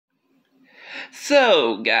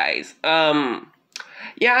So, guys,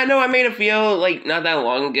 yeah, I know I made a video, like, not that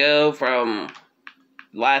long ago from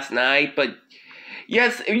last night, but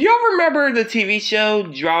yes, if y'all remember the TV show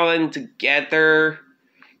Drawn Together,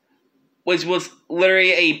 which was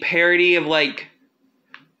literally a parody of, like,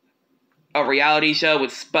 a reality show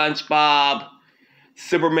with SpongeBob,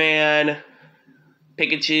 Superman,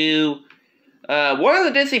 Pikachu, one of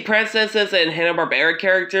the Disney princesses and Hanna-Barbera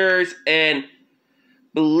characters, and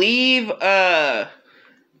believe,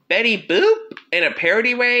 Betty Boop in a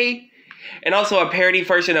parody way, and also a parody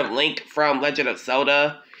version of Link from Legend of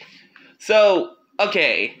Zelda. So,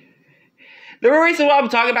 okay. The reason why I'm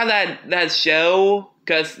talking about that show,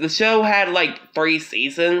 because the show had like 3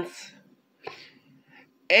 seasons.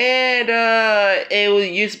 And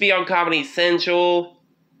it used to be on Comedy Central.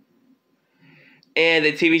 And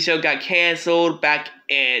the TV show got canceled back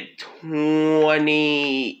in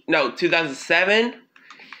 2007.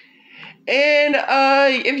 And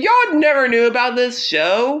if y'all never knew about this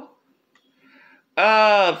show,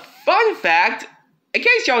 fun fact, in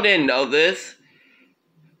case y'all didn't know this,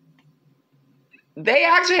 they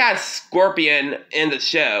actually had Scorpion in the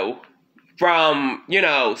show from,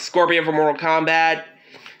 Scorpion from Mortal Kombat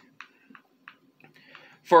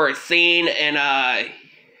for a scene and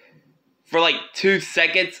for like 2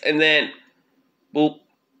 seconds and then boop,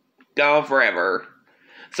 gone forever.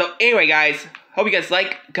 So anyway guys, hope you guys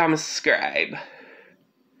like, comment, subscribe.